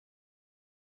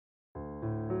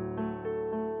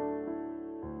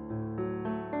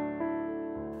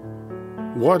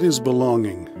What is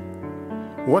belonging?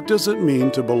 What does it mean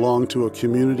to belong to a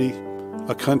community,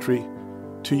 a country,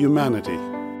 to humanity?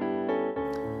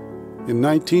 In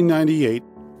 1998,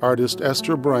 artist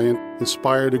Esther Bryant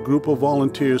inspired a group of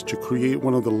volunteers to create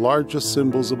one of the largest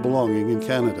symbols of belonging in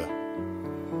Canada.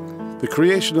 The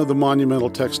creation of the monumental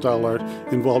textile art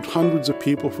involved hundreds of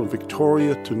people from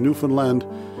Victoria to Newfoundland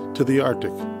to the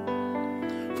Arctic.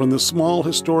 From the small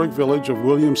historic village of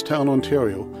Williamstown,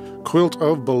 Ontario, Quilt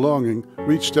of Belonging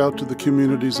reached out to the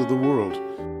communities of the world,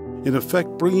 in effect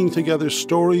bringing together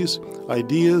stories,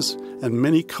 ideas, and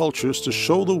many cultures to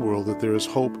show the world that there is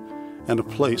hope and a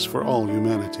place for all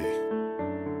humanity.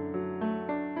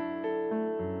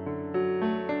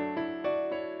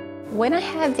 When I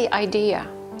had the idea,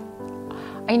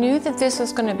 I knew that this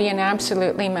was going to be an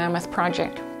absolutely mammoth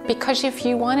project, because if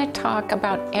you want to talk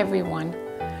about everyone,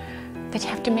 that you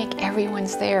have to make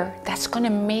everyone's there. That's going to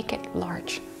make it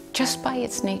large, just by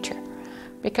its nature.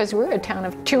 Because we're a town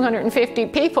of 250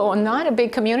 people, and not a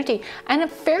big community, and a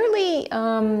fairly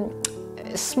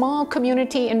small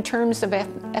community in terms of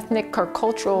ethnic or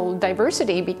cultural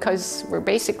diversity, because we're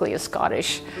basically a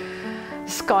Scottish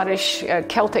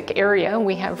Celtic area.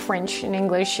 We have French and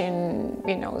English and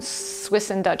Swiss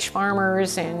and Dutch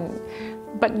farmers,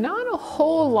 but not a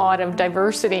whole lot of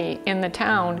diversity in the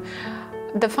town.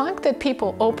 The fact that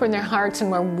people open their hearts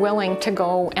and were willing to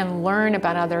go and learn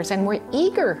about others and were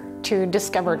eager to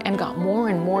discover it and got more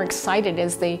and more excited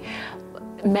as they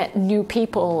met new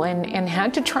people and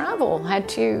had to travel, had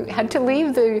to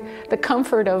leave the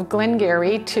comfort of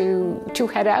Glengarry to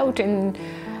head out, and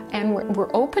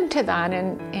we're open to that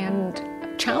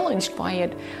and challenged by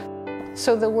it.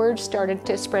 So the word started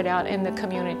to spread out in the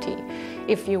community.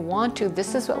 If you want to,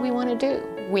 this is what we want to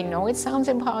do. We know it sounds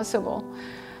impossible,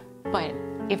 but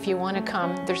if you want to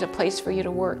come, there's a place for you to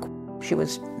work. She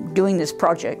was doing this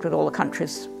project with all the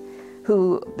countries,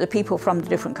 the people from the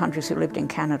different countries who lived in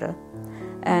Canada.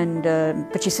 And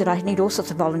but she said, I need all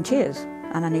sorts of volunteers,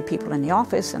 and I need people in the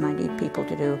office, and I need people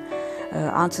to do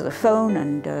answer the phone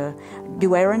and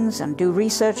do errands and do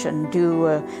research and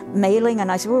do mailing.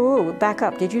 And I said, whoa, back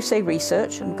up, did you say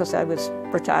research? And because I was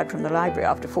retired from the library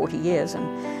after 40 years,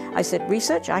 and I said,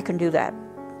 research, I can do that,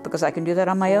 because I can do that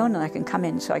on my own and I can come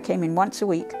in. So I came in once a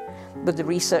week with the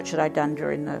research that I'd done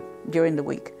during the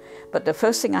week. But the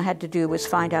first thing I had to do was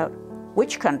find out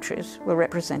which countries were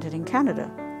represented in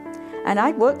Canada. And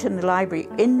I'd worked in the library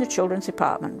in the children's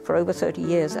department for over 30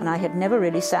 years, and I had never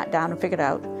really sat down and figured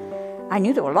out. I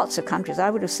knew there were lots of countries.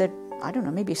 I would have said, I don't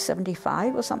know, maybe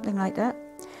 75 or something like that.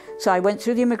 So I went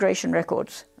through the immigration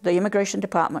records. The immigration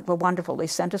department were wonderful. They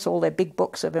sent us all their big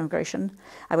books of immigration.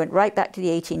 I went right back to the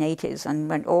 1880s and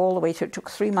went all the way through. It took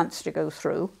 3 months to go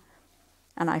through.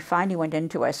 And I finally went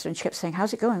into Esther, and she kept saying,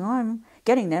 how's it going? Oh, I'm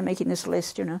getting there, making this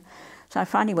list, So I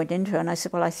finally went into her and I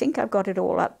said, well, I think I've got it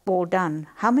all done.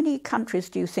 How many countries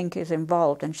do you think is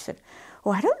involved? And she said,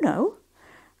 oh, I don't know.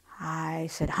 I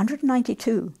said,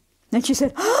 192. Then she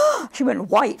said, oh, she went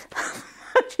white.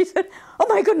 She said, oh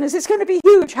my goodness, it's going to be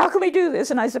huge. How can we do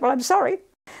this? And I said, well, I'm sorry.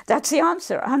 That's the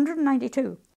answer,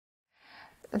 192.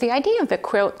 The idea of the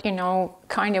quilt,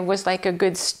 kind of was like a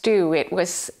good stew. It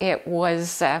was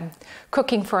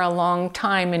cooking for a long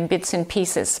time in bits and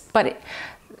pieces. But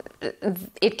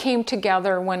it came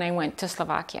together when I went to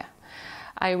Slovakia.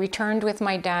 I returned with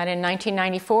my dad in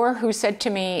 1994, who said to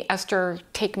me, Esther,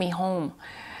 take me home.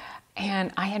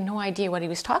 And I had no idea what he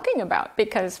was talking about,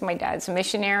 because my dad's a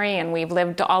missionary and we've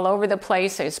lived all over the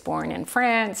place. I was born in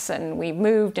France and we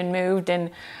moved,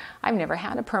 and I've never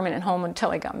had a permanent home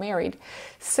until I got married.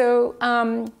 So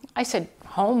I said,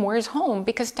 home, where's home?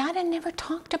 Because Dad had never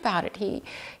talked about it.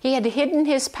 He had hidden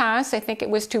his past. I think it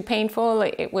was too painful.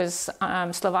 It was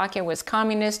Slovakia was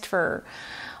communist for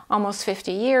almost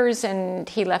 50 years, and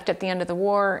he left at the end of the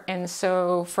war. And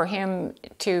so for him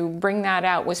to bring that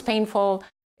out was painful.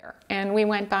 And we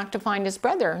went back to find his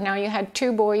brother. Now you had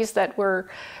two boys that were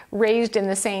raised in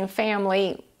the same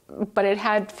family, but it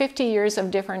had 50 years of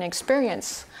different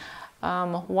experience.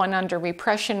 One under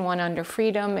repression, one under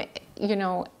freedom,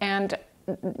 and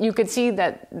you could see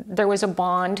that there was a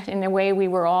bond. In a way, we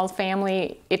were all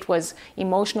family. It was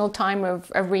emotional time of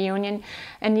reunion,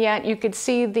 and yet you could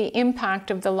see the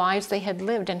impact of the lives they had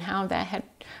lived and how that had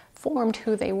formed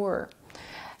who they were.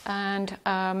 And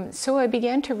so I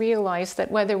began to realize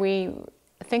that whether we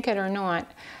think it or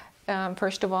not,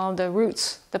 first of all, the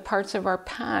roots, the parts of our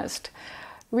past,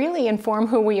 really inform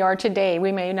who we are today.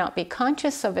 We may not be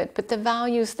conscious of it, but the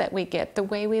values that we get, the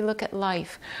way we look at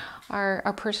life,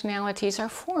 our personalities are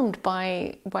formed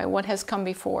by what has come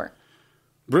before.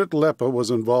 Britt Leppa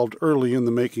was involved early in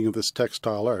the making of this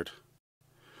textile art.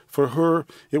 For her,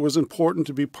 it was important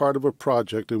to be part of a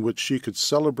project in which she could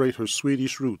celebrate her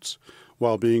Swedish roots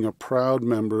while being a proud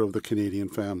member of the Canadian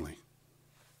family.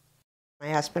 My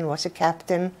husband was a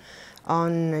captain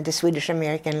on the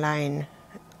Swedish-American line,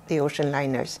 the ocean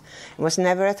liners. He was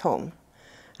never at home.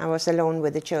 I was alone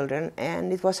with the children,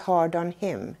 and it was hard on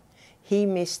him. He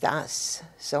missed us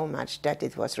so much that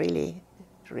it was really,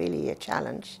 really a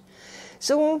challenge.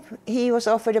 So he was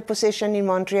offered a position in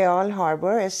Montreal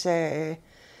Harbor as a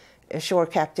shore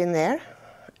captain there,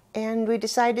 and we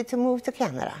decided to move to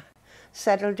Canada.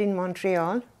 Settled in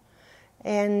Montreal,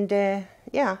 and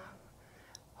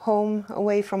home,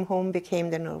 away from home, became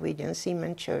the Norwegian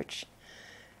Seaman Church,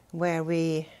 where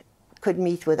we could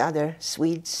meet with other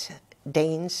Swedes,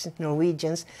 Danes,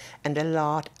 Norwegians, and a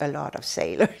lot of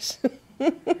sailors.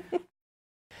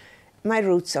 My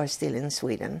roots are still in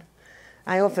Sweden.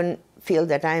 I often feel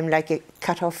that I'm like a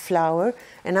cut-off flower,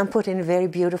 and I'm put in a very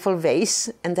beautiful vase,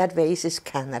 and that vase is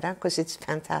Canada, because it's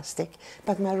fantastic.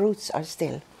 But my roots are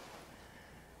still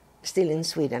in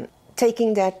Sweden.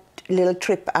 Taking that little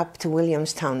trip up to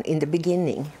Williamstown in the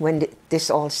beginning, when this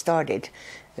all started,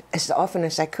 as often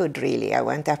as I could, really, I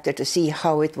went up there to see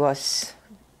how it was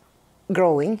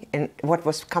growing and what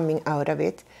was coming out of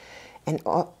it. And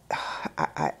all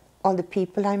the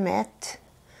people I met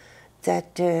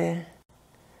that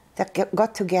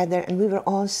got together, and we were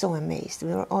all so amazed.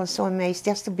 We were all so amazed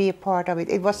just to be a part of it.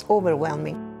 It was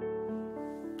overwhelming.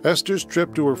 Esther's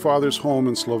trip to her father's home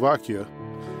in Slovakia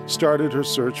started her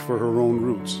search for her own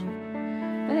roots.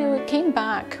 And it came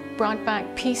back, brought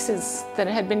back pieces that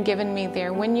had been given me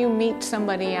there. When you meet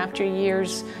somebody after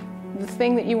years, the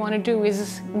thing that you want to do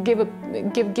is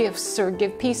give gifts or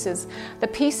give pieces. The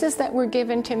pieces that were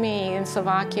given to me in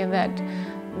Slovakia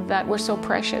that were so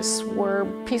precious were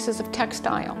pieces of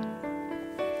textile.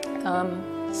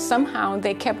 Somehow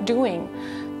they kept doing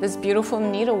this beautiful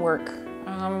needlework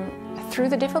through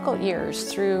the difficult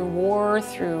years, through war,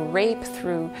 through rape,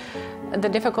 through the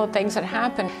difficult things that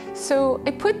happened. So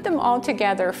I put them all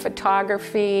together: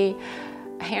 photography,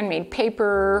 handmade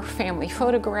paper, family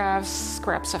photographs,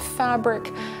 scraps of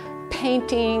fabric,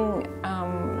 painting,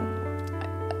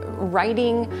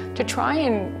 writing, to try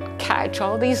and catch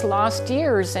all these lost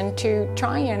years and to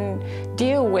try and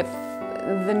deal with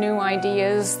the new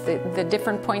ideas, the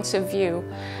different points of view.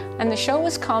 And the show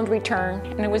was called Return,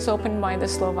 and it was opened by the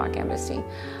Slovak Embassy.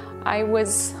 I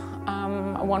was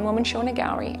a one-woman show in a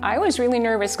gallery. I was really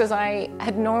nervous because I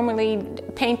had normally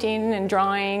painting and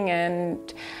drawing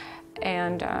and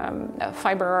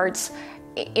fiber arts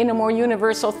in a more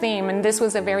universal theme, and this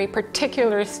was a very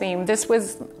particular theme. This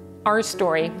was our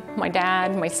story, my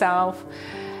dad, myself,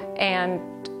 and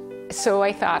so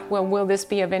I thought, well, will this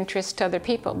be of interest to other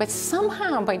people? But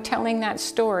somehow, by telling that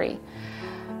story,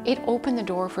 it opened the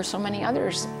door for so many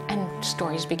others, and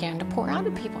stories began to pour out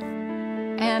of people.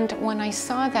 And when I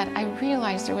saw that, I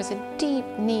realized there was a deep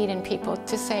need in people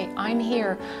to say, I'm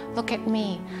here, look at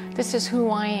me, this is who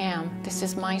I am, this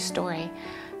is my story,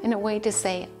 in a way to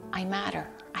say, I matter,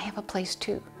 I have a place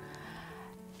too.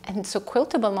 And so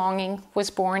Quilt of Belonging was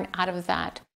born out of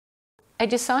that. I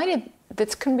decided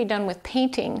this couldn't be done with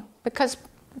painting, because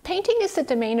painting is the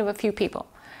domain of a few people.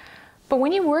 But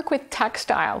when you work with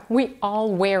textile, we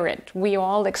all wear it. We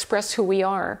all express who we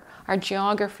are, our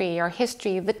geography, our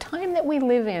history, the time that we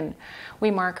live in.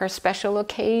 We mark our special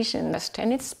occasions,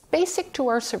 and it's basic to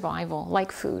our survival,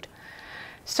 like food.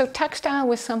 So textile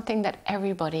was something that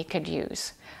everybody could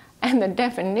use. And the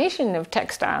definition of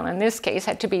textile in this case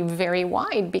had to be very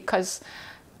wide, because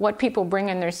what people bring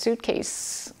in their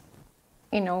suitcase,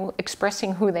 you know,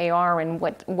 expressing who they are and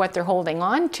what they're holding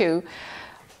on to,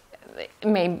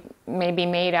 may be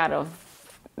made out of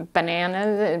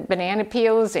banana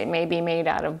peels, it may be made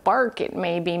out of bark, it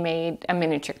may be made a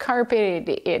miniature carpet,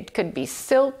 it could be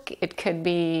silk, it could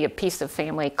be a piece of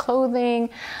family clothing,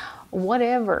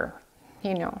 whatever,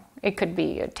 you know. It could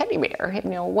be a teddy bear, you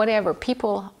know, whatever.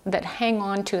 People that hang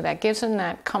on to that, gives them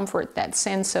that comfort, that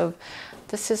sense of,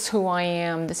 this is who I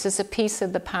am, this is a piece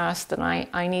of the past that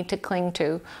I need to cling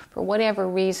to. For whatever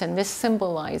reason, this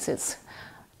symbolizes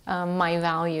my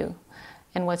value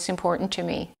and what's important to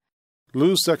me.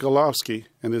 Lou Sekalovsky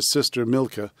and his sister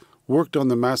Milka worked on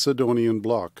the Macedonian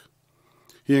bloc.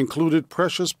 He included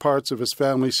precious parts of his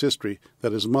family's history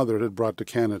that his mother had brought to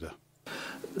Canada.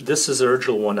 This is the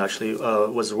original one, actually,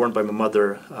 was worn by my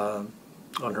mother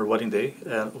on her wedding day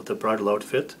with the bridal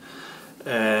outfit.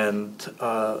 And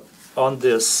on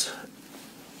this,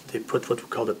 they put what we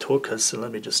call the tokas, and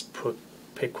let me just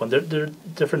pick one. They're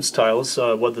different styles,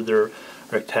 whether they're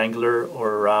rectangular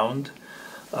or round,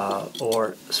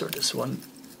 or, sorry, this one,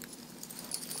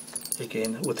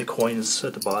 again, with the coins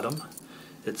at the bottom.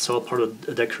 It's all part of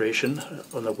a decoration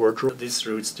on the wardrobe. These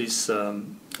roots, these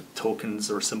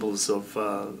tokens or symbols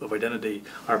of identity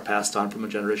are passed on from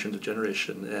generation to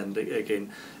generation. And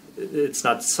again, it's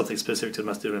not something specific to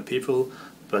Macedonian people,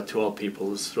 but to all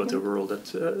peoples throughout the world.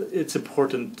 That it's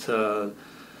important.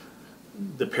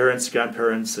 The parents,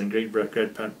 grandparents, and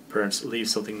great-grandparents leave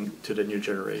something to the new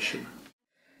generation.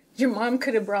 Your mom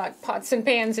could have brought pots and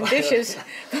pans and dishes.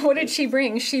 What did she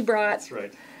bring? She brought, That's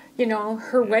right. you know,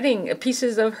 her wedding,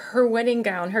 pieces of her wedding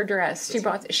gown, her dress.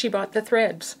 She brought the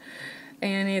threads.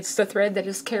 And it's the thread that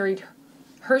has carried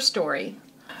her story.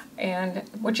 And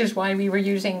which is why we were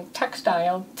using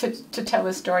textile to tell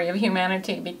the story of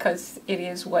humanity, because it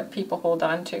is what people hold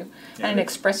on to and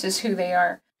expresses who they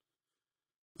are.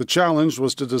 The challenge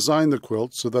was to design the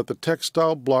quilt so that the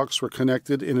textile blocks were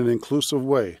connected in an inclusive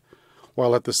way,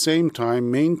 while at the same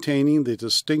time maintaining the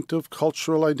distinctive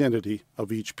cultural identity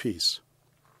of each piece.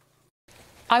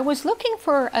 I was looking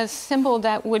for a symbol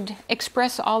that would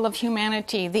express all of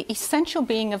humanity, the essential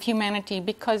being of humanity,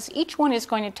 because each one is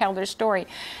going to tell their story.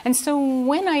 And so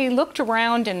when I looked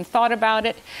around and thought about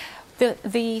it,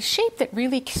 the shape that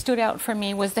really stood out for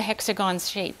me was the hexagon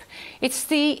shape. It's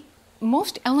the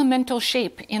most elemental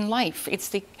shape in life. It's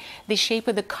the shape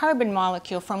of the carbon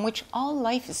molecule from which all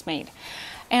life is made.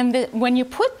 And when you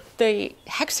put the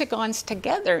hexagons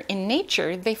together in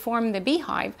nature, they form the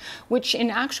beehive, which in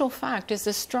actual fact is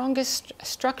the strongest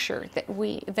structure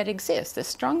that exists. The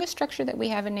strongest structure that we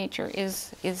have in nature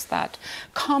is that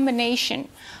combination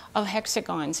of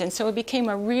hexagons. And so it became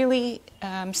a really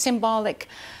symbolic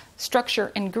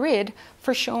structure and grid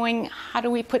for showing how do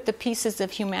we put the pieces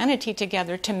of humanity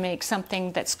together to make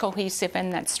something that's cohesive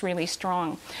and that's really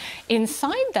strong.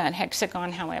 Inside that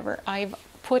hexagon, however, I've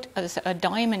put a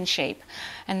diamond shape,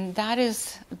 and that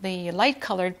is the light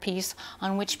colored piece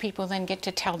on which people then get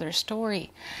to tell their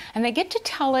story, and they get to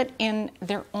tell it in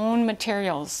their own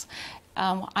materials.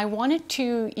 I wanted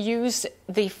to use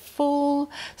the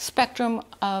full spectrum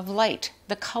of light,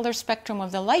 the color spectrum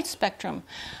of the light spectrum,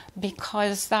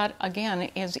 because that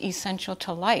again is essential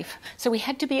to life. So we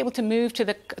had to be able to move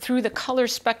through the color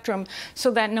spectrum so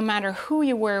that no matter who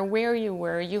you were, where you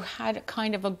were, you had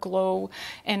kind of a glow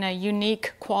and a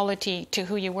unique quality to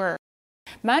who you were.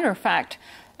 Matter of fact,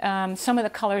 some of the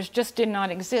colors just did not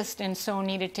exist and so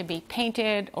needed to be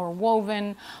painted or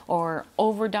woven or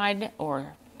overdyed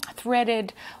or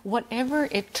threaded, whatever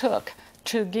it took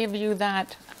to give you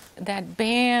that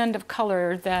band of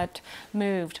color that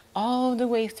moved all the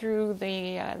way through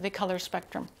the color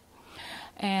spectrum,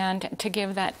 and to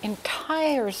give that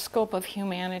entire scope of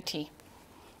humanity.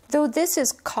 Though this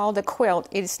is called a quilt,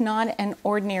 it's not an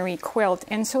ordinary quilt,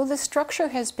 and so the structure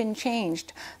has been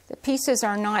changed. The pieces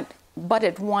are not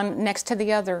butted one next to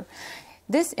the other.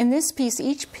 In this piece,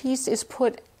 each piece is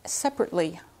put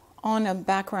separately on a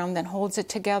background that holds it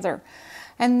together.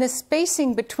 And the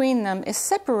spacing between them is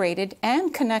separated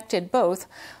and connected both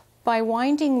by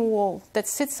winding wool that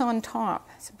sits on top.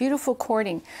 It's a beautiful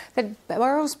cording that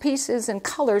borrows pieces and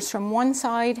colors from one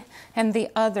side and the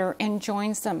other and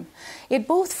joins them. It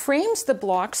both frames the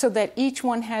block so that each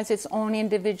one has its own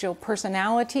individual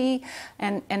personality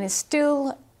and is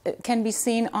still can be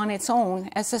seen on its own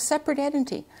as a separate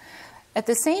entity. At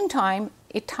the same time,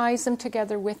 it ties them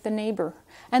together with the neighbor.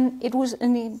 And it was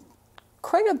an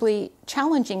incredibly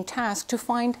challenging task to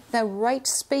find the right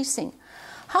spacing.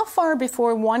 How far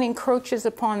before one encroaches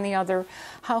upon the other?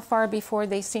 How far before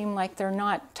they seem like they're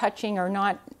not touching or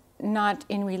not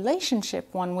in relationship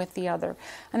one with the other?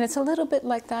 And it's a little bit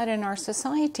like that in our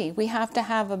society. We have to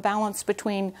have a balance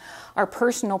between our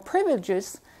personal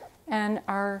privileges and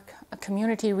our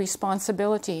community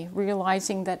responsibility,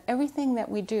 realizing that everything that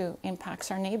we do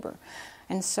impacts our neighbor.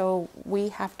 And so we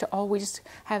have to always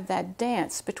have that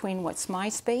dance between what's my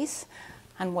space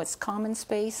and what's common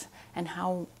space and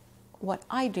how what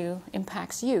I do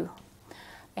impacts you.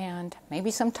 And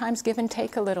maybe sometimes give and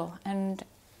take a little. And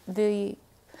the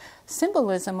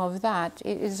symbolism of that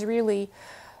is really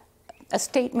a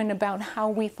statement about how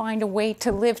we find a way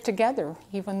to live together,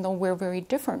 even though we're very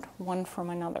different one from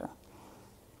another.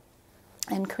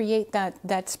 And create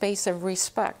that space of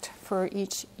respect for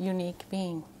each unique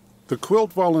being. The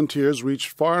quilt volunteers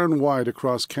reached far and wide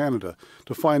across Canada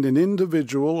to find an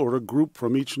individual or a group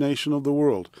from each nation of the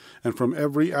world and from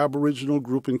every Aboriginal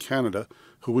group in Canada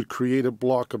who would create a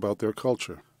block about their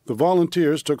culture. The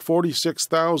volunteers took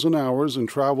 46,000 hours and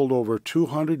traveled over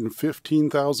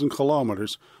 215,000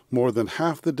 kilometers, more than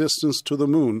half the distance to the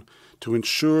moon, to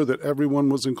ensure that everyone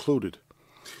was included,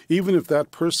 even if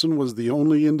that person was the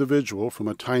only individual from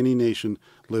a tiny nation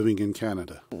living in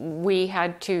Canada. We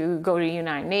had to go to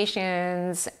United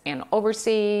Nations and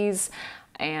overseas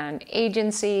and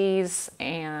agencies,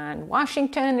 and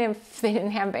Washington, if they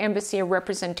didn't have embassy or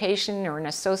representation or an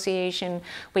association,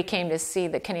 we came to see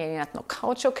the Canadian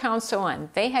Ethnocultural Council, and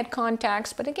they had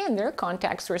contacts, but again, their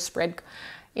contacts were spread,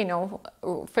 you know,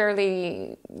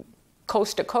 fairly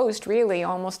coast to coast, really,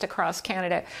 almost across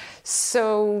Canada.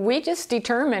 So we just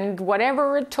determined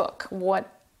whatever it took,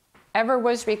 whatever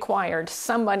was required,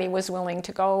 somebody was willing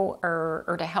to go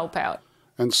or to help out.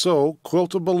 And so,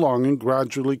 Quilt of Belonging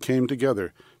gradually came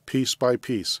together, piece by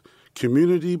piece,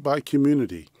 community by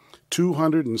community,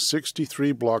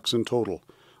 263 blocks in total,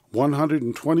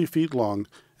 120 feet long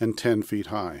and 10 feet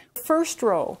high. First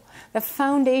row, the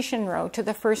foundation row to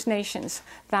the First Nations,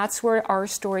 that's where our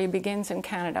story begins in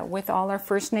Canada, with all our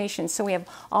First Nations. So we have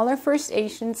all our First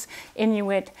Nations,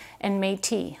 Inuit, and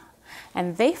Métis.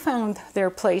 And they found their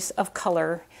place of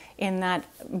color in that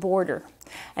border.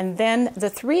 And then the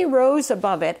 3 rows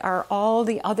above it are all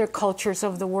the other cultures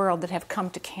of the world that have come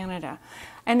to Canada.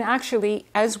 And actually,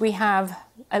 as we have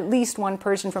at least one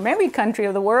person from every country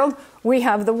of the world, we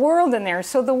have the world in there.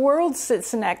 So the world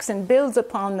sits next and builds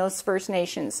upon those First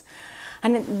Nations.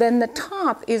 And then the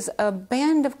top is a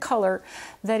band of color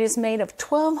that is made of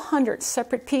 1,200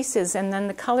 separate pieces, and then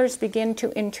the colors begin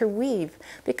to interweave,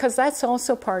 because that's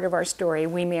also part of our story.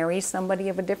 We marry somebody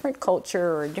of a different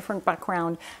culture or a different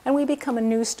background, and we become a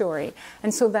new story.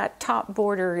 And so that top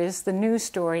border is the new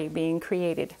story being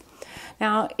created.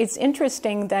 Now, it's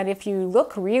interesting that if you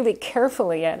look really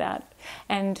carefully at it,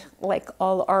 and like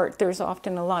all art, there's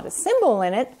often a lot of symbol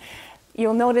in it,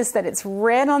 you'll notice that it's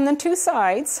red on the 2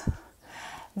 sides,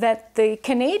 that the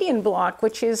Canadian block,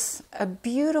 which is a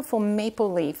beautiful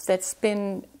maple leaf that's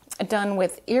been done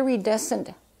with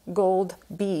iridescent gold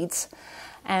beads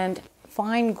and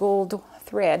fine gold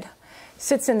thread,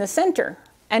 sits in the center.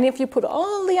 And if you put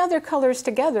all the other colors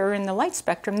together in the light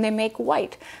spectrum, they make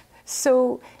white.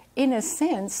 So in a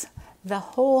sense, the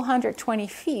whole 120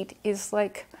 feet is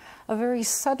like a very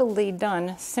subtly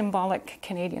done symbolic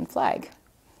Canadian flag.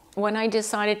 When I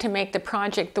decided to make the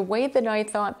project, the way that I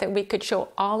thought that we could show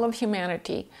all of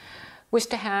humanity was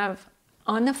to have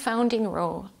on the founding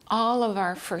row all of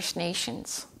our First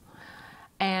Nations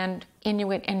and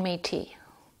Inuit and Métis,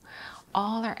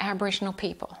 all our Aboriginal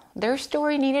people. Their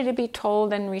story needed to be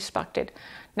told and respected.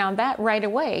 Now that right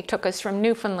away took us from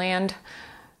Newfoundland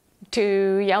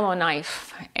to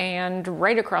Yellowknife and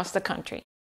right across the country.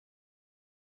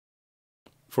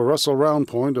 For Russell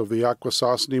Roundpoint of the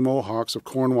Akwesasne Mohawks of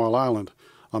Cornwall Island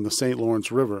on the St.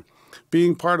 Lawrence River,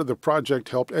 being part of the project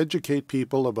helped educate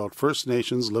people about First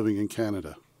Nations living in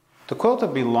Canada. The quilt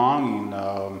of belonging,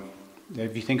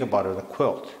 if you think about it, the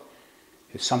quilt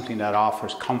is something that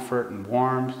offers comfort and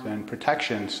warmth and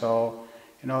protection. So,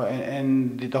 you know,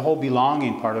 and the whole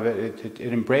belonging part of it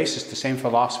embraces the same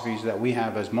philosophies that we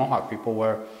have as Mohawk people,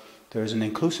 where there's an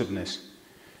inclusiveness.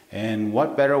 And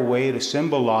what better way to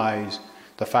symbolize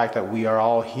the fact that we are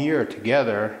all here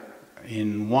together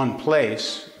in one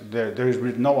place. There's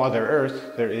no other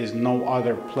earth, there is no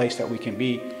other place that we can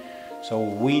be. So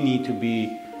we need to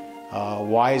be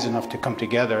wise enough to come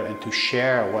together and to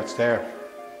share what's there.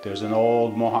 There's an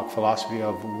old Mohawk philosophy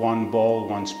of one bowl,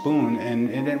 one spoon,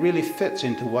 and it really fits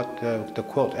into what the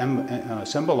quilt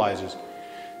symbolizes.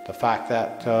 The fact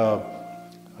that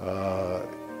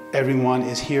everyone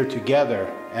is here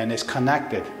together and is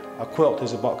connected. A quilt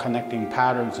is about connecting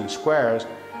patterns and squares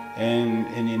and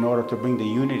in order to bring the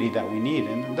unity that we need.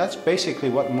 And that's basically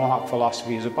what Mohawk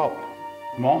philosophy is about.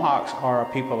 Mohawks are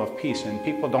a people of peace, and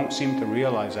people don't seem to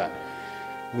realize that.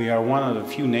 We are one of the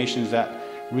few nations that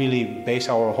really base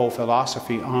our whole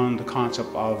philosophy on the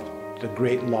concept of the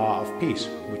great law of peace,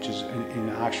 which is in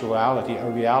actuality a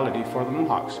reality for the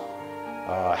Mohawks.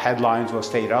 Headlines will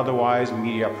state otherwise,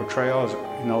 media portrayals,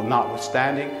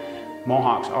 notwithstanding.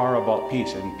 Mohawks are about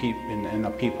peace and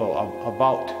a people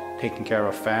about taking care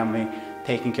of family,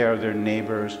 taking care of their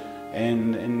neighbors,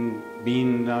 and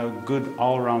being a good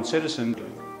all-around citizen.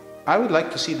 I would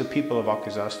like to see the people of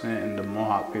Akwesasne and the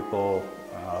Mohawk people,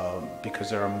 because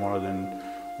there are more than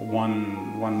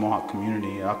one Mohawk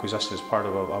community. Akwesasne is part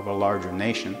of a larger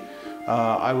nation.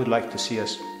 I would like to see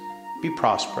us be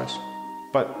prosperous,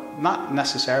 but not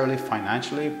necessarily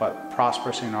financially, but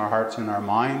prosperous in our hearts and our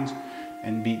minds,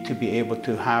 and to be able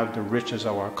to have the riches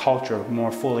of our culture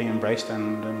more fully embraced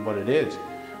than what it is.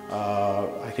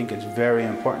 I think it's very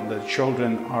important that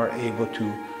children are able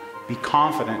to be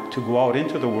confident to go out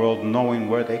into the world knowing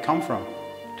where they come from,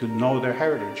 to know their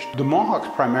heritage. The Mohawks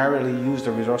primarily use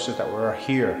the resources that were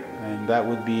here, and that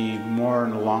would be more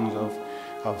in the lines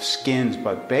of skins,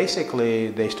 but basically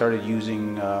they started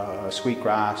using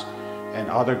sweetgrass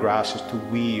and other grasses to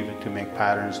weave and to make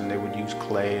patterns, and they would use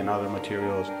clay and other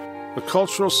materials. The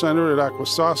Cultural Center at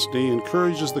Akwesasne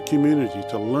encourages the community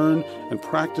to learn and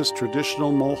practice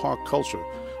traditional Mohawk culture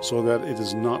so that it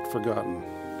is not forgotten.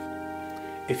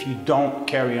 If you don't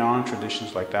carry on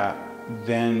traditions like that,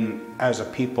 then as a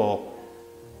people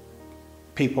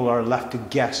are left to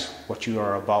guess what you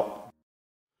are about.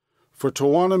 For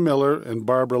Tawana Miller and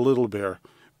Barbara Littlebear,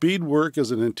 beadwork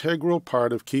is an integral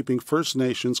part of keeping First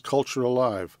Nations culture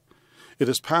alive. It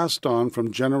is passed on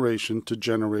from generation to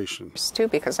generation. Too,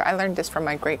 because I learned this from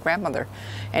my great-grandmother,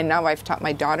 and now I've taught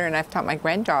my daughter and I've taught my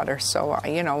granddaughter, so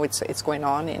you know, it's going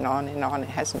on and on and on. It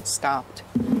hasn't stopped.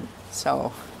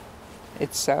 So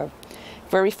it's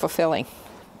very fulfilling.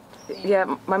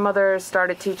 Yeah, my mother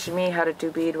started teaching me how to do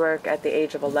beadwork at the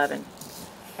age of 11.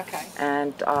 Okay.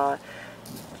 And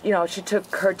you know, she took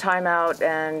her time out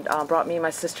and brought me and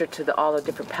my sister to all the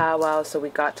different powwows, so we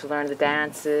got to learn the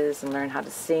dances and learn how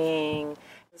to sing.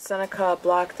 The Seneca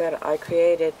block that I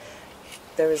created,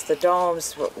 there was the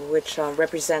domes, which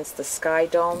represents the sky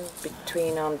dome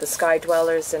between the sky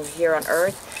dwellers and here on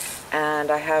Earth, and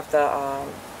I have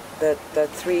the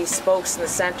three spokes in the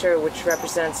center, which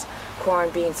represents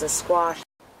corn, beans, and squash.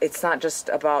 It's not just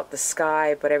about the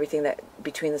sky, but everything that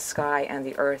between the sky and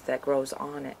the earth that grows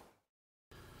on it.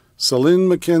 Celine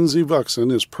Mackenzie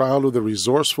Vuxen is proud of the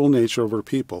resourceful nature of her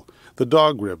people, the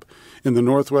Dog Rib, in the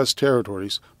Northwest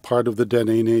Territories, part of the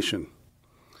Dene Nation.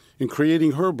 In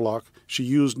creating her block, she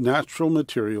used natural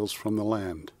materials from the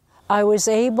land. I was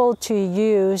able to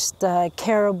use the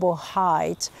caribou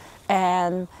hide,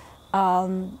 and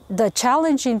the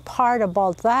challenging part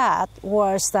about that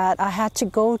was that I had to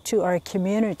go to our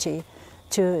community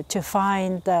to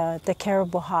find the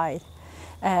caribou hide.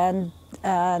 And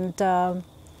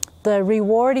the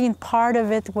rewarding part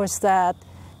of it was that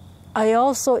I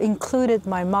also included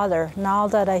my mother. Now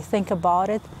that I think about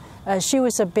it, she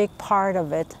was a big part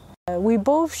of it. We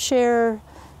both share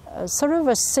sort of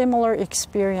a similar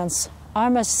experience.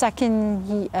 I'm a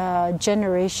second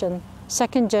generation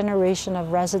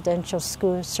of residential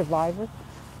school survivor.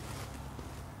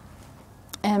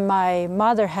 And my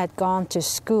mother had gone to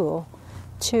school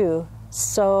too.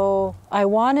 So I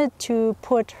wanted to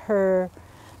put her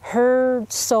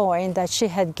sewing that she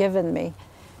had given me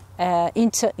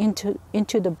into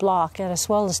the block, and as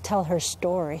well as tell her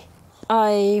story.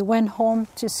 I went home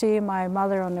to see my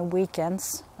mother on the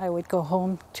weekends. I would go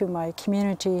home to my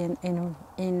community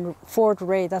in Fort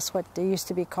Ray, that's what they used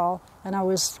to be called, and I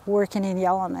was working in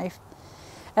Yellowknife.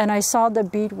 And I saw the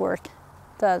beadwork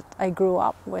that I grew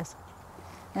up with,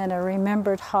 and I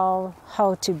remembered how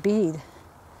to bead.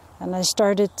 And I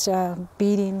started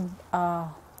beading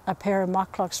a pair of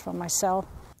mucklucks for myself.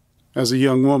 As a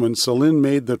young woman, Celine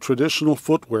made the traditional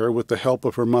footwear with the help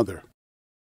of her mother.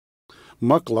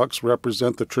 Mucklucks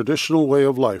represent the traditional way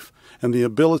of life and the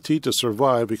ability to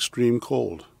survive extreme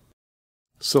cold.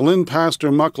 Celine passed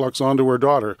her mucklucks on to her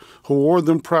daughter, who wore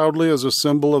them proudly as a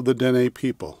symbol of the Dene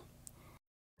people.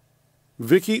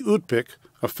 Vicky Utpik,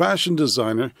 a fashion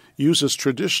designer, uses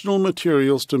traditional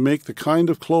materials to make the kind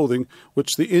of clothing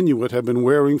which the Inuit have been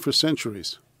wearing for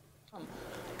centuries.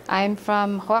 I'm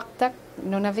from Huaktak,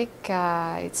 Nunavik.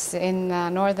 It's in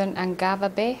northern Angava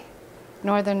Bay,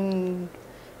 northern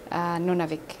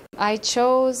Nunavik. I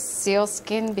chose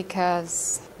sealskin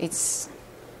because it's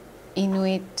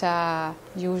Inuit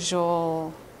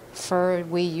usual fur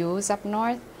we use up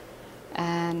north,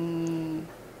 and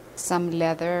some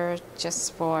leather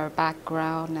just for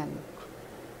background,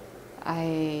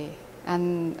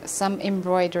 and some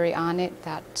embroidery on it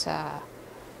that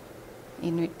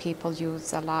Inuit people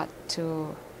use a lot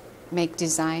to make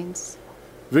designs.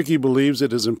 Vicky believes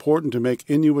it is important to make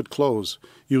Inuit clothes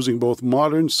using both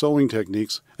modern sewing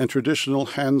techniques and traditional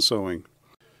hand sewing.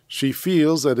 She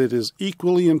feels that it is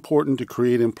equally important to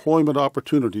create employment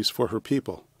opportunities for her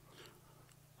people.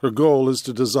 Her goal is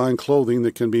to design clothing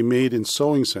that can be made in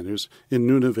sewing centers in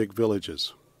Nunavik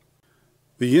villages.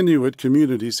 The Inuit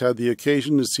communities had the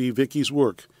occasion to see Vicky's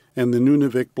work and the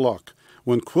Nunavik block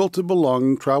when Quilt to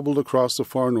Belonging traveled across the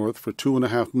far north for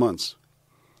 2.5 months.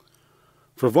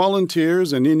 For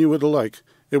volunteers and Inuit alike,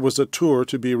 it was a tour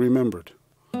to be remembered.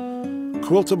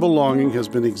 Quilt to Belonging has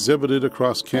been exhibited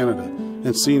across Canada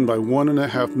and seen by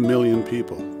 1.5 million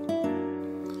people.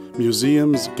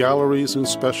 Museums, galleries, and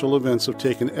special events have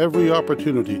taken every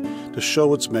opportunity to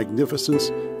show its magnificence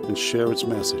and share its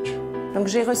message. Donc,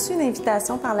 j'ai reçu une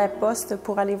invitation par la poste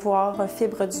pour aller voir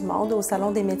Fibre du Monde au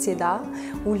Salon des métiers d'art,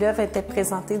 où l'œuvre était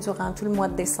présentée durant tout le mois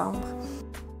de décembre.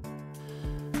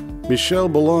 Michelle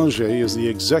Belanger is the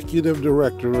executive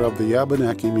director of the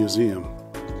Abenaki Museum.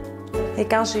 Et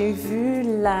quand j'ai vu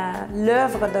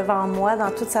l'œuvre devant moi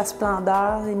dans toute sa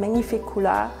splendeur, les magnifiques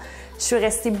couleurs, je suis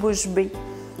restée bouche bée.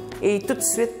 Et tout de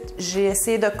suite, j'ai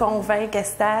essayé de convaincre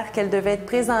Esther qu'elle devait être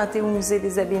présentée au Musée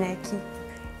des Abénaquis.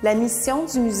 La mission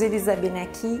du Musée des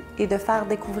Abénaquis est de faire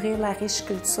découvrir la riche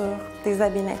culture des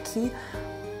Abénaquis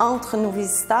entre nos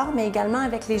visiteurs, mais également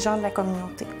avec les gens de la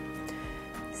communauté.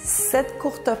 Cette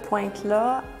courte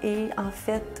pointe-là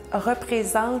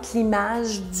représente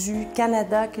l'image du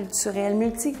Canada culturel,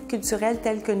 multiculturel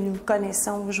tel que nous le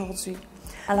connaissons aujourd'hui.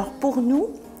 Alors pour nous,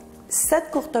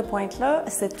 cette courte pointe-là,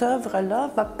 cette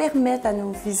œuvre-là va permettre à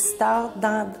nos visiteurs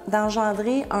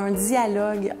d'engendrer un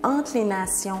dialogue entre les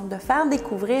nations, de faire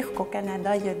découvrir qu'au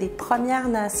Canada, il y a des Premières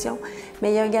Nations,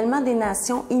 mais il y a également des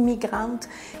nations immigrantes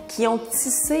qui ont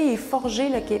tissé et forgé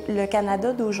le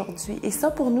Canada d'aujourd'hui. Et ça,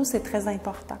 pour nous, c'est très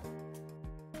important.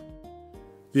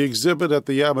 The exhibit at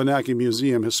the Abenaki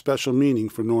Museum has special meaning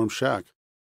for Norm Shack.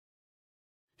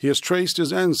 He has traced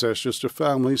his ancestors to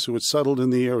families who had settled in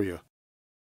the area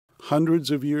hundreds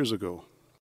of years ago.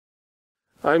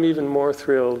 I'm even more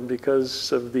thrilled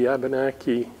because of the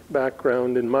Abenaki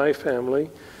background in my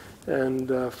family, and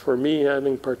for me,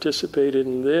 having participated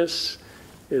in this,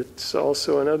 it's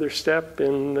also another step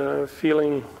in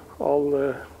feeling all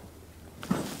the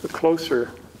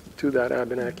closer to that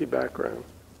Abenaki background.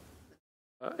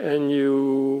 And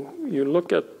you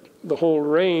look at the whole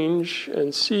range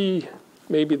and see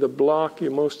maybe the block you're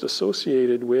most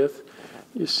associated with.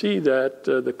 You see that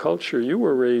the culture you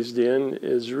were raised in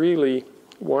is really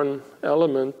one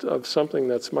element of something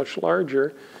that's much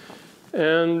larger.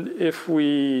 And if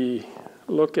we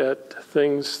look at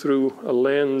things through a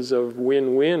lens of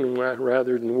win-win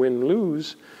rather than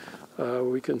win-lose,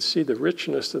 we can see the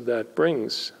richness that that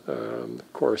brings.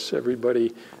 Of course,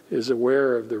 everybody is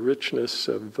aware of the richness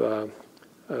of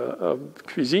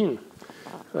cuisine.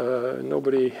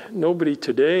 Nobody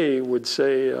today would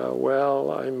say,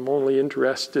 well, I'm only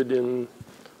interested in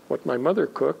what my mother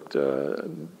cooked,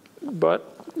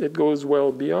 but it goes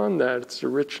well beyond that. It's the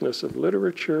richness of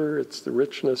literature, it's the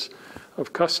richness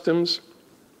of customs,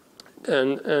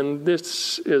 and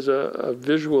this is a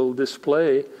visual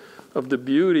display of the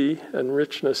beauty and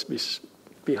richness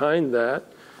behind that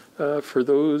for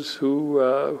those who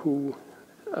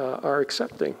are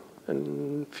accepting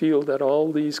and feel that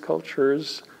all these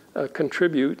cultures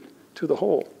contribute to the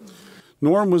whole.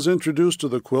 Norm was introduced to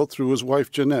the quilt through his wife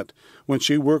Jeanette when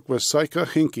she worked with Saika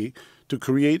Hinkie to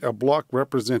create a block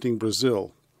representing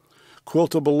Brazil.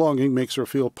 Quilt of Belonging makes her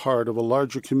feel part of a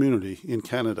larger community in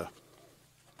Canada.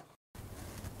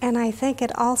 And I think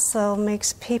it also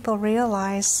makes people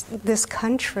realize this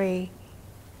country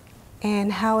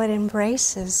and how it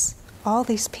embraces all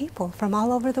these people from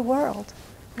all over the world.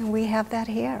 And we have that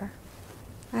here.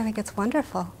 I think it's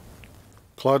wonderful.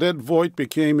 Claudette Voigt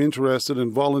became interested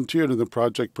and volunteered in the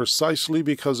project precisely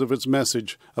because of its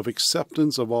message of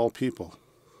acceptance of all people.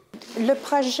 Le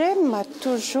projet m'a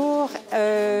toujours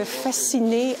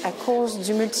fascinée à cause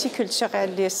du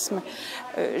multiculturalisme.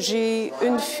 J'ai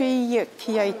une fille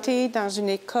qui a été dans une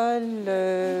école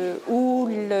où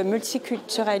le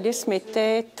multiculturalisme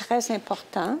était très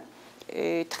important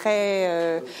et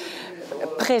très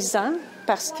présent.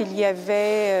 Parce qu'il y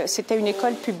avait, c'était une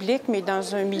école publique, mais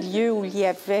dans un milieu où il y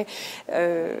avait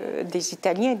des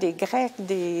Italiens, des Grecs,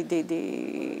 des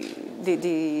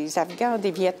Afghans,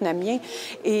 des Vietnamiens.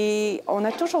 Et on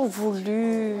a toujours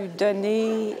voulu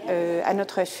donner à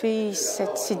notre fille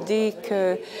cette idée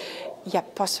que il n'y a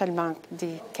pas seulement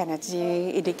des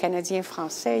Canadiens et des Canadiens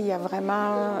français, il y a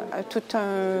vraiment tout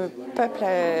un peuple,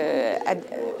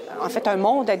 en fait un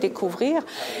monde à découvrir.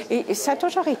 Et ça a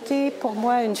toujours été pour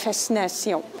moi une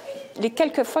fascination. Les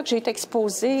quelques fois que j'ai été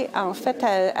exposée en fait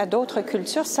à d'autres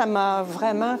cultures, ça m'a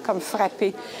vraiment comme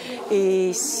frappée.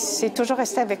 Et c'est toujours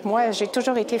resté avec moi. J'ai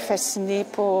toujours été fascinée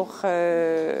pour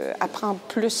apprendre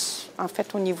plus en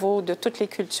fait au niveau de toutes les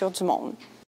cultures du monde.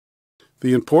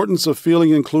 The importance of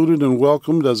feeling included and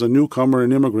welcomed as a newcomer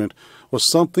and immigrant was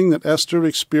something that Esther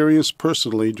experienced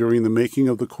personally during the making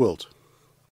of the quilt.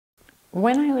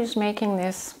 When I was making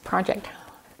this project,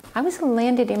 I was a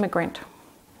landed immigrant.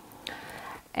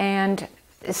 And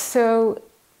so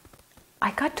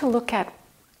I got to look at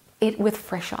it with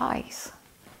fresh eyes.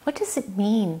 What does it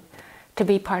mean to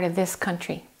be part of this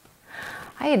country?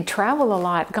 I had traveled a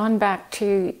lot, gone back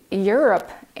to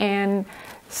Europe and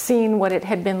seen what it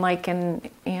had been like in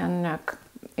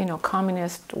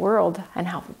communist world and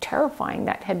how terrifying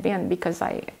that had been because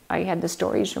I had the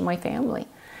stories from my family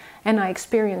and I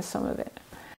experienced some of it.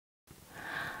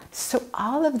 So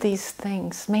all of these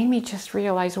things made me just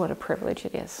realize what a privilege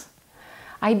it is.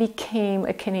 I became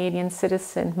a Canadian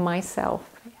citizen myself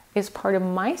as part of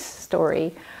my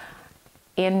story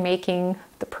in making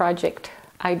the project.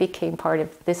 I became part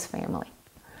of this family.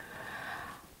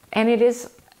 And it is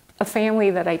a family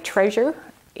that I treasure,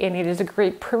 and it is a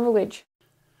great privilege.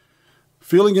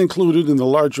 Feeling included in the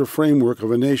larger framework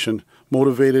of a nation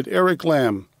motivated Eric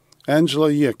Lam,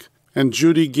 Angela Yick, and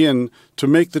Judy Ginn to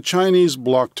make the Chinese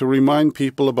block to remind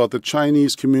people about the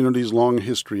Chinese community's long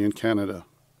history in Canada.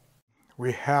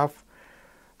 We have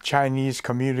Chinese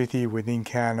community within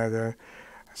Canada,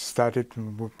 started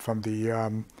from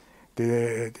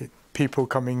the people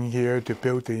coming here to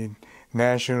build the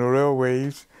national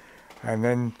railways, and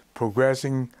then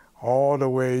progressing all the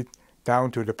way down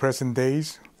to the present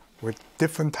days with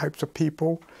different types of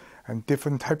people and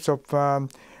different types of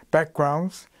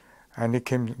backgrounds. And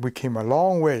we came a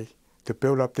long way to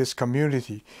build up this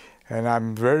community. And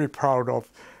I'm very proud of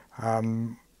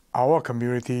our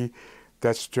community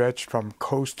that stretched from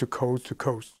coast to coast to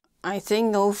coast. I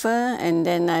think over, and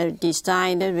then I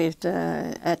decided with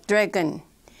a dragon,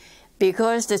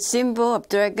 because the symbol of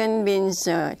dragon means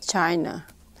China.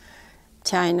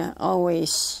 China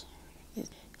always.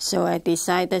 So I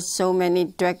decided so many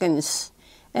dragons.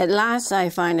 At last I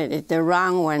find it the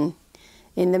round one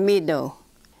in the middle,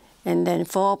 and then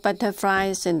 4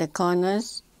 butterflies in the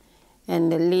corners,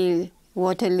 and the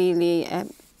water lily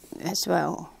as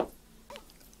well.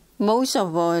 Most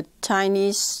of our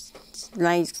Chinese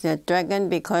like the dragon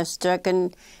because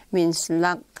dragon means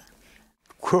luck.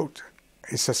 Quilt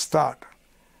is a start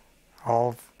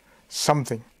of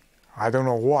something. I don't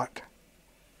know what,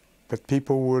 but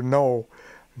people will know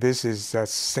this is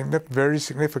very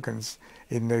significant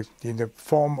in the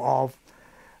form of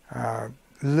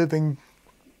living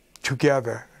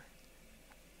together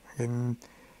in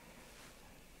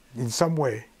some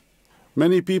way.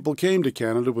 Many people came to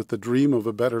Canada with the dream of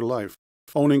a better life.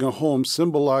 Owning a home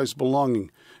symbolized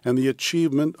belonging and the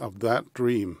achievement of that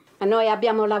dream. Noi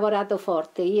abbiamo lavorato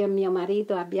forte, io e mio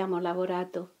marito abbiamo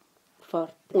lavorato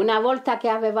forte. Una volta che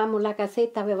avevamo la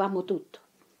casetta avevamo tutto,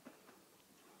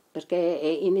 perché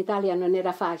in Italia non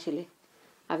era facile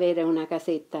avere una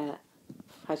casetta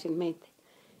facilmente.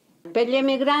 Per gli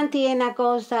emigranti è una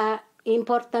cosa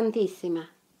importantissima.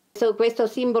 Questo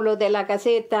simbolo della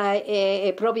casetta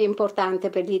è proprio importante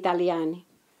per gli italiani.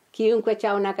 Chiunque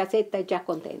ha una casetta è già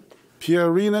contento.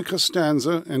 Pierina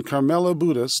Costanza and Carmela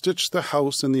Buda stitched the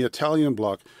house in the Italian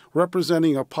block,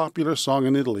 representing a popular song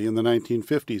in Italy in the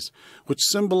 1950s, which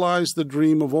symbolized the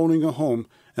dream of owning a home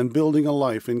and building a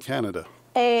life in Canada.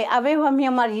 Avevo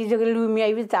mio marito che lui mi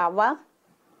aiutava.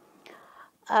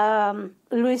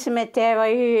 Lui si metteva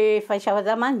e faceva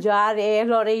da mangiare, e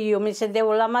allora io mi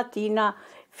sedevo la mattina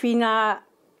fino a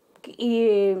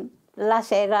la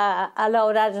sera a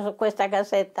lavorare su questa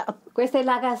casetta. Questa è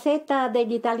la casetta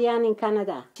degli italiani in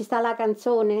Canada. Ci sta la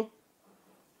canzone?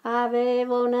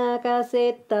 Avevo una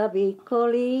casetta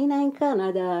piccolina in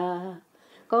Canada,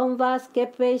 con vasche e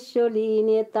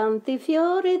pesciolini e tanti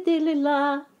fiori di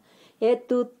là, e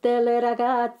tutte le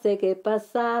ragazze che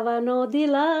passavano di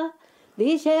là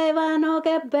dicevano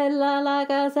che bella la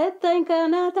casetta in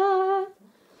Canada.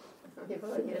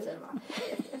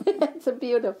 It's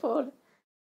beautiful.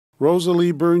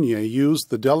 Rosalie Bernier used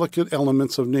the delicate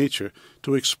elements of nature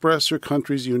to express her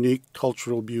country's unique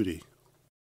cultural beauty.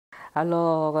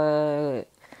 Alors,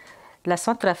 la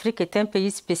Centrafrique est un pays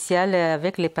spécial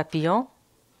avec les papillons.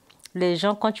 Les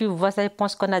gens, quand tu vois ça, ils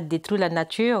pensent qu'on a détruit la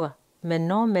nature. Mais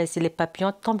non, mais les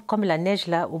papillons tombent comme la neige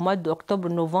là, au mois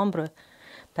d'octobre-novembre,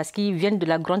 parce qu'ils viennent de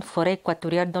la grande forêt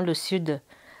équatoriale dans le sud.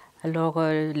 Alors,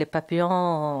 les papillons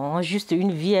ont juste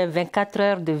une vie, 24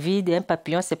 heures de vie. Et un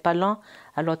papillon, c'est pas lent.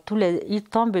 Alors, ils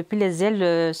tombent et puis les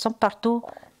ailes sont partout.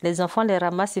 Les enfants les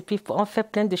ramassent et puis on fait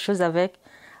plein de choses avec.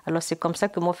 Alors, c'est comme ça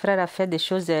que mon frère a fait des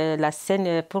choses, la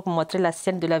scène, pour montrer la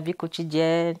scène de la vie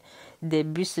quotidienne, des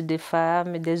bustes de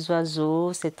femmes, des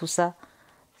oiseaux, c'est tout ça.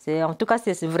 En tout cas,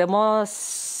 c'est vraiment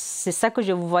ça que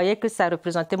je voyais que ça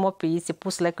représentait mon pays. C'est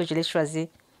pour cela que je l'ai choisi.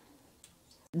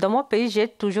 Dans mon pays, j'ai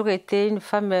toujours été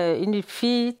une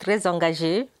fille très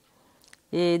engagée.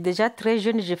 Et déjà très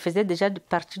jeune, je faisais déjà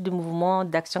partie du mouvement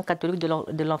d'action catholique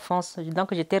de l'enfance.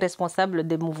 Donc j'étais responsable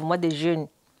des mouvements des jeunes.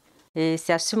 Et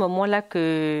c'est à ce moment-là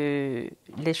que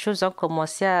les choses ont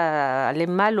commencé à aller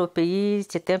mal au pays.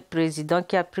 C'était un président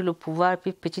qui a pris le pouvoir,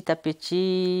 puis petit à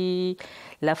petit,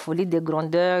 la folie des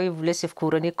grandeurs, il voulait se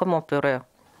couronner comme empereur.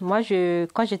 Moi,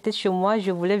 quand j'étais chez moi,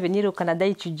 je voulais venir au Canada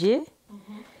étudier.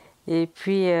 Et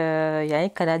puis, il y a un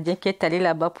Canadien qui est allé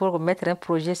là-bas pour mettre un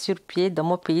projet sur pied dans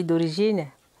mon pays d'origine.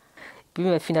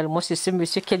 Puis, finalement, c'est ce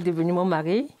monsieur qui est devenu mon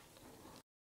mari.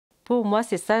 Pour moi,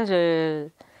 c'est ça.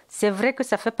 C'est vrai que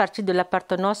ça fait partie de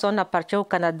l'appartenance. On appartient au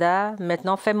Canada.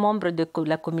 Maintenant, on fait membre de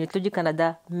la communauté du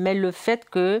Canada. Mais le fait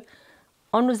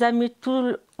qu'on nous a mis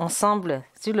tous ensemble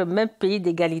sur le même pays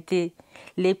d'égalité,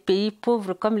 les pays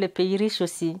pauvres comme les pays riches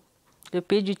aussi. le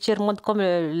pays du tiers-monde, comme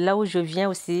là où je viens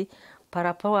aussi, par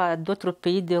rapport à d'autres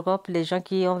pays d'Europe, les gens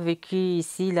qui ont vécu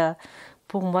ici, là,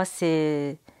 pour moi,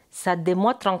 ça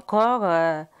démontre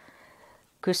encore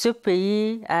que ce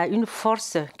pays a une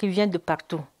force qui vient de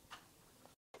partout.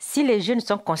 Si les jeunes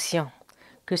sont conscients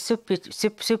que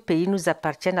ce pays nous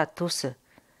appartient à tous,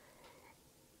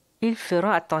 ils feront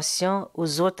attention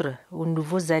aux autres, aux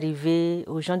nouveaux arrivés,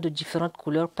 aux gens de différentes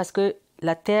couleurs, parce que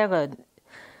la terre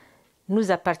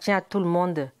nous appartient à tout le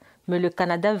monde, mais le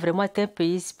Canada vraiment est un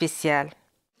pays spécial.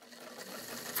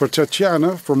 For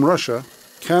Tatiana, from Russia,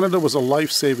 Canada was a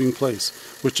life-saving place,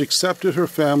 which accepted her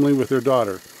family with their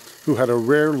daughter, who had a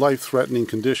rare life-threatening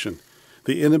condition,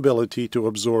 the inability to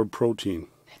absorb protein.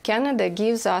 Canada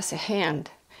gives us a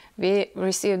hand. We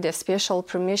received a special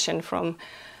permission from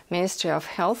Ministry of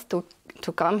Health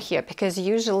to come here, because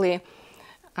usually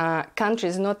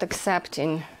countries not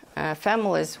accepting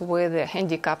families with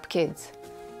handicapped kids.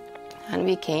 And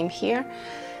we came here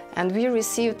and we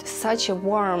received such a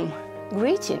warm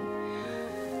greeting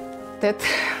that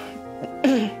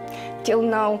till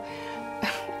now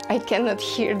I cannot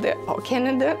hear the "Oh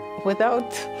Canada"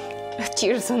 without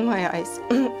tears in my eyes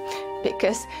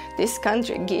because this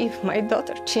country gave my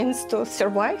daughter a chance to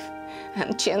survive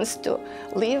and chance to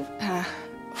live a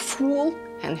full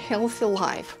and healthy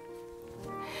life,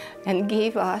 and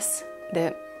gave us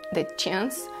the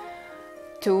chance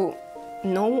to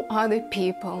know other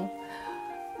people,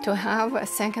 to have a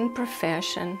second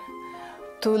profession,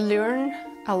 to learn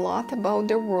a lot about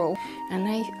the world, and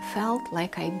I felt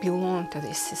like I belong to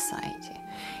this society.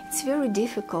 It's very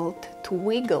difficult to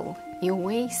wiggle your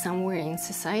way somewhere in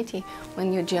society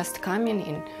when you're just coming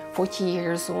in 40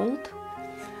 years old.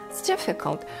 It's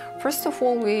difficult. First of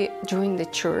all, we joined the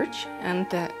church and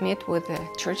met with the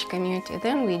church community.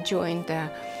 Then we joined the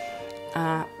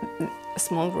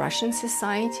small Russian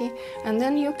society, and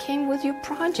then you came with your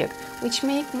project, which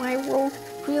made my world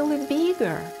really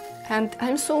bigger. And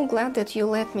I'm so glad that you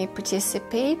let me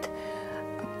participate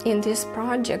in this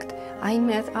project. I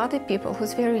met other people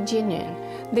who's very genuine.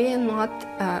 They are not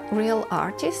real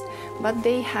artists, but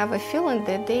they have a feeling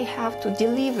that they have to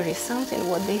deliver something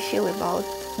what they feel about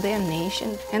their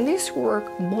nation. And this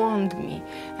work bonded me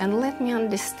and let me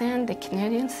understand the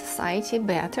Canadian society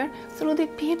better through the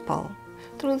people,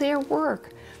 through their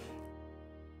work.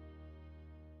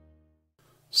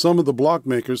 Some of the block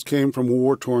makers came from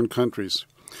war-torn countries.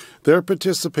 Their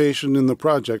participation in the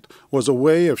project was a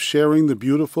way of sharing the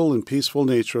beautiful and peaceful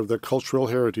nature of their cultural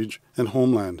heritage and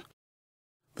homeland,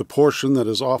 the portion that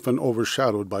is often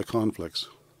overshadowed by conflicts.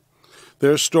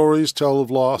 Their stories tell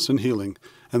of loss and healing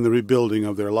and the rebuilding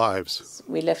of their lives.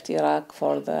 We left Iraq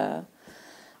for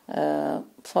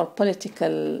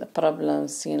political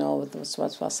problems, with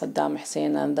what was Saddam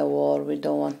Hussein and the war. We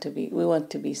want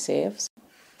to be safe.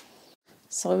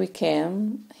 So we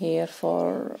came here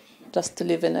just to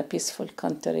live in a peaceful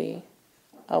country,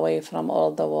 away from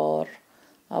all the war,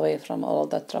 away from all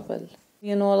the trouble.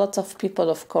 A lot of people,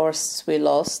 of course, we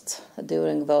lost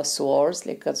during those wars,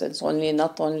 because it's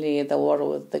not only the war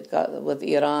with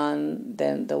Iran,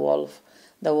 then the war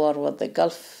with the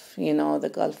Gulf, the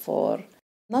Gulf War.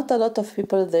 Not a lot of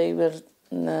people, they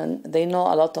know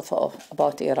a lot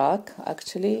about Iraq,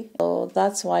 actually. So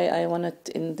that's why I wanted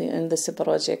in this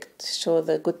project to show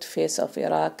the good face of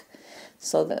Iraq.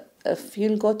 So that if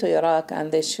you'll go to Iraq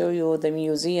and they show you the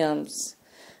museums,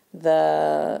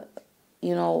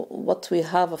 what we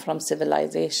have from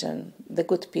civilization, the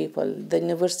good people, the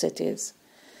universities,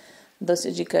 those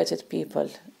educated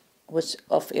people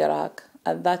of Iraq,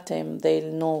 at that time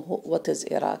they'll know what is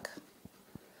Iraq.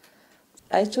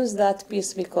 I chose that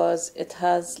piece because it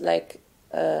has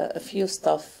a few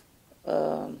stuff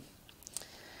from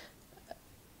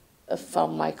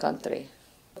my country.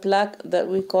 Black, that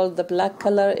we call the black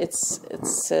color, it's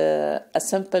a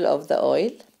sample of the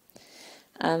oil,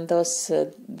 and those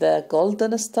the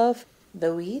golden stuff,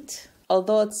 the wheat.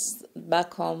 Although it's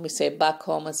back home, we say back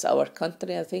home, it's our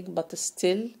country, I think, but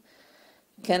still,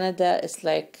 Canada is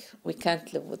we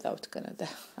can't live without Canada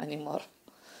anymore.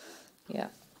 Yeah.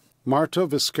 Marta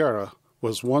Vizcarra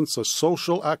was once a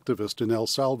social activist in El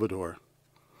Salvador.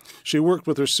 She worked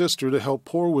with her sister to help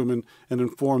poor women and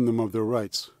inform them of their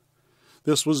rights.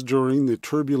 This was during the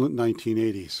turbulent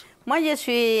 1980s. Moi, je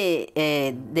suis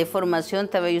de formation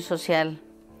travailleuse sociale.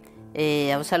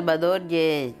 Au Salvador,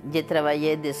 j'ai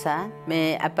travaillé de ça.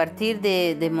 Mais à partir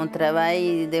de mon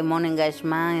travail, de mon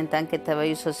engagement en tant que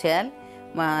travailleuse sociale,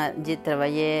 moi, j'ai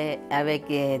travaillé avec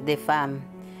des femmes.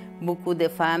 Beaucoup de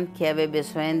femmes qui avaient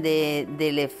besoin de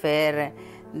les faire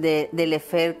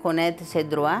connaître ses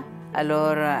droits.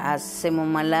 Alors, à ce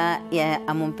moment-là,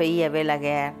 à mon pays, il y avait la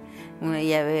guerre. Il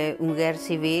y avait une guerre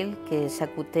civile que ça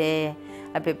coûtait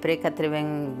à peu près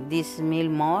 90 000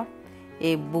 morts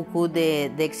et beaucoup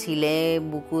d'exilés,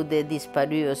 beaucoup de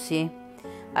disparus aussi.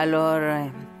 Alors,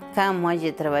 quand moi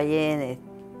j'ai travaillé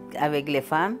avec les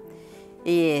femmes,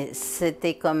 et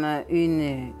c'était comme un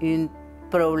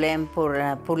problème pour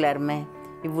l'armée.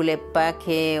 Ils ne voulaient pas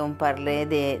qu'on parlait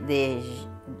de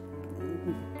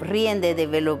rien de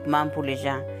développement pour les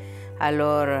gens.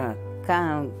 Alors,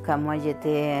 quand moi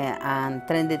j'étais en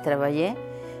train de travailler,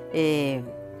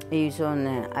 ils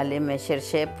sont allés me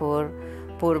chercher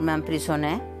pour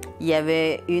m'emprisonner. Il y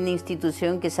avait une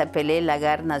institution qui s'appelait la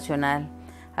Garde nationale.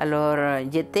 Alors,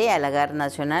 j'étais à la Garde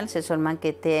nationale, c'est seulement que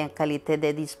j'étais en qualité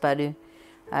de disparu.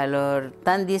 Alors,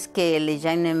 tandis que les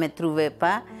gens ne me trouvaient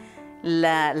pas,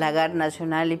 la Garde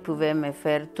nationale ils pouvaient me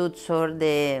faire toutes sortes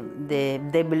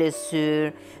de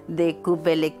blessures, des coupes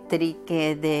électriques,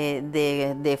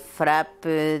 des frappes,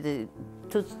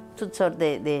 toutes sortes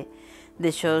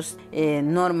de choses. Et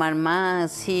normalement,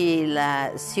 si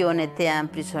on était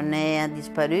emprisonné,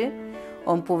 disparu,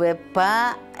 on ne pouvait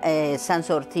pas s'en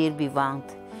sortir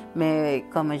vivante. Mais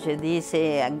comme je dis,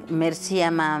 c'est merci à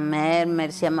ma mère,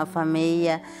 merci à ma famille,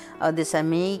 à des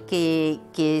amis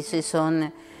qui se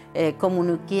sont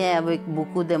communiqués avec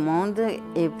beaucoup de monde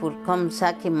et pour comme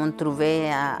ça qu'ils m'ont trouvé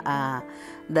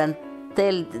dans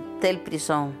telle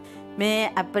prison.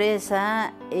 Mais après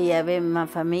ça, il y avait ma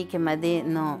famille qui m'a dit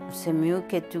non, c'est mieux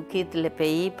que tu quittes le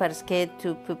pays parce que tu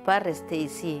ne peux pas rester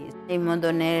ici. Ils m'ont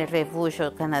donné refuge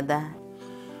au Canada.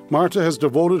 Marta has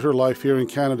devoted her life here in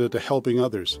Canada to helping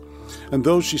others. And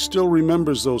though she still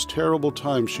remembers those terrible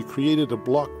times, she created a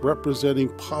block representing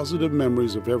positive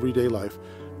memories of everyday life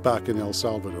back in El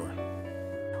Salvador.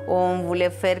 On voulait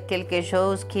faire quelque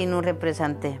chose qui nous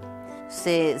représentait.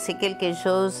 C'est quelque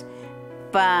chose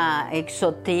pas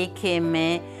exotique,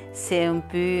 mais c'est un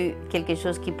peu quelque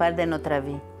chose qui parle de notre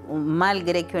vie.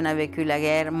 Malgré qu'on a vécu la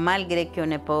guerre, malgré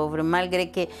qu'on est pauvre, malgré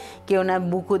qu'on a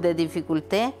beaucoup de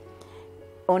difficultés,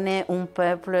 on est un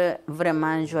peuple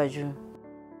vraiment joyeux.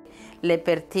 Les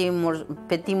petits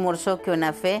morceaux qu'on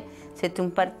a fait, c'est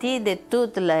une partie de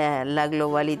toute la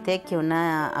globalité qu'on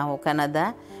a au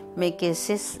Canada, mais que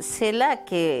c'est là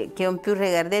qu'on peut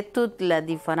regarder toute la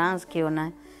différence qu'on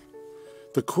a.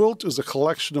 The quilt is a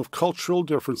collection of cultural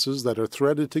differences that are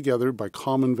threaded together by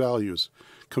common values,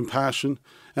 compassion,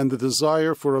 and the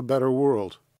desire for a better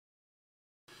world.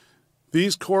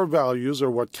 These core values are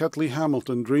what Ketley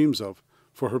Hamilton dreams of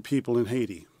for her people in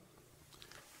Haiti.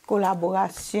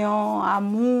 Collaboration,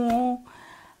 amour,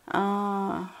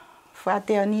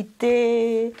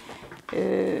 fraternité,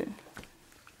 le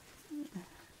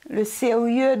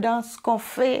sérieux dans ce qu'on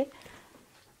fait.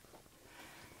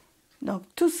 Donc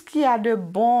tout ce qu'il y a de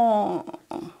bon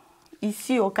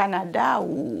ici au Canada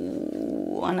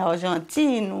ou en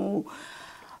Argentine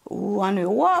ou en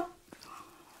Europe,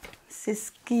 c'est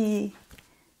ce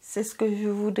que je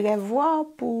voudrais voir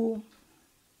pour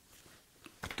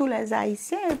tous les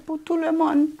Haïtiens et pour tout le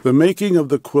monde. The making of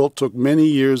the quilt took many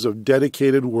years of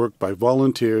dedicated work by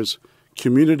volunteers,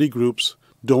 community groups,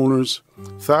 donors,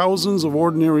 thousands of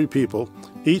ordinary people,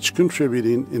 each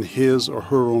contributing in his or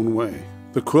her own way.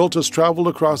 The quilt has traveled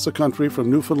across the country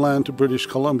from Newfoundland to British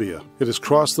Columbia. It has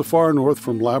crossed the far north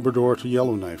from Labrador to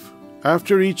Yellowknife.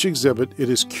 After each exhibit, it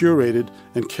is curated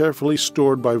and carefully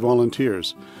stored by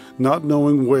volunteers, not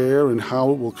knowing where and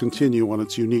how it will continue on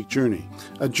its unique journey.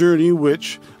 A journey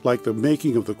which, like the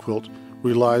making of the quilt,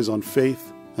 relies on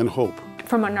faith and hope.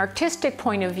 From an artistic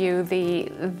point of view,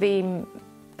 the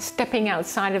stepping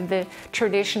outside of the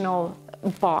traditional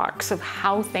box of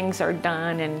how things are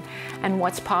done and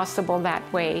what's possible that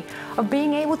way, of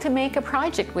being able to make a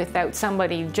project without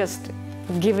somebody just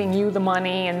giving you the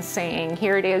money and saying,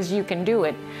 here it is, you can do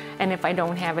it, and if I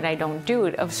don't have it, I don't do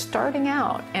it, of starting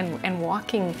out and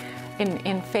walking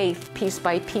in faith piece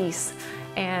by piece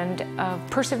and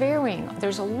persevering.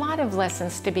 There's a lot of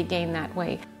lessons to be gained that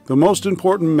way. The most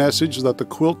important message that the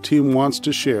Quilt team wants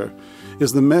to share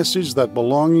is the message that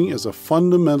belonging is a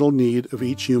fundamental need of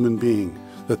each human being,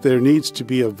 that there needs to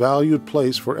be a valued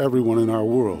place for everyone in our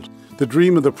world. The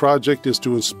dream of the project is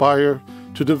to inspire,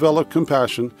 to develop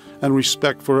compassion and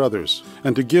respect for others,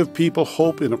 and to give people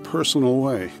hope in a personal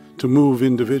way, to move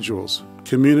individuals,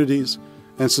 communities,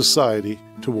 and society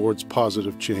towards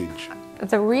positive change.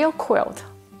 The real quilt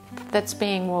that's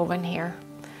being woven here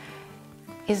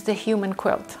is the human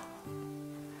quilt.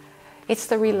 It's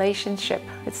the relationship.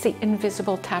 It's the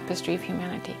invisible tapestry of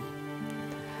humanity.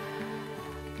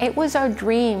 It was our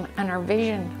dream and our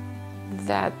vision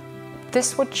that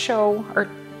this would show or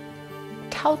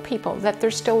tell people that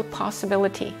there's still a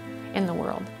possibility in the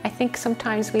world. I think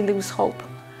sometimes we lose hope.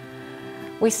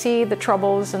 We see the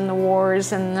troubles and the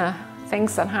wars and the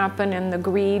things that happen and the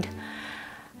greed,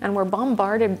 and we're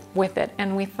bombarded with it,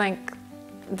 and we think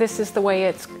this is the way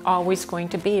it's always going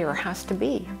to be or has to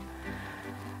be.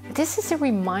 This is a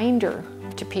reminder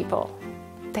to people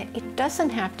that it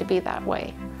doesn't have to be that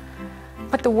way.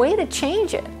 But the way to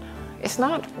change it is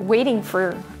not waiting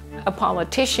for a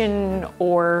politician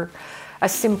or a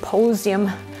symposium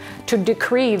to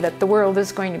decree that the world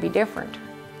is going to be different.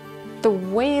 The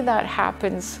way that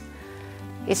happens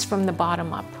is from the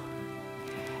bottom up.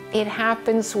 It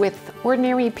happens with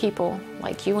ordinary people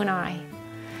like you and I,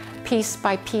 piece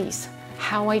by piece,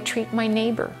 how I treat my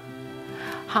neighbor,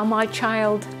 how my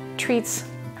child treats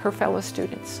her fellow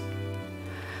students,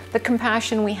 the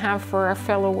compassion we have for our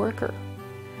fellow worker,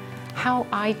 how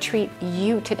I treat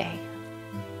you today,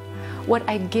 what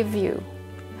I give you,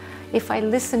 if I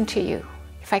listen to you,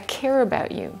 if I care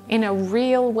about you in a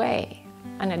real way,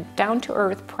 in a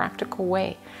down-to-earth, practical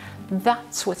way,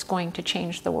 that's what's going to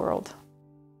change the world.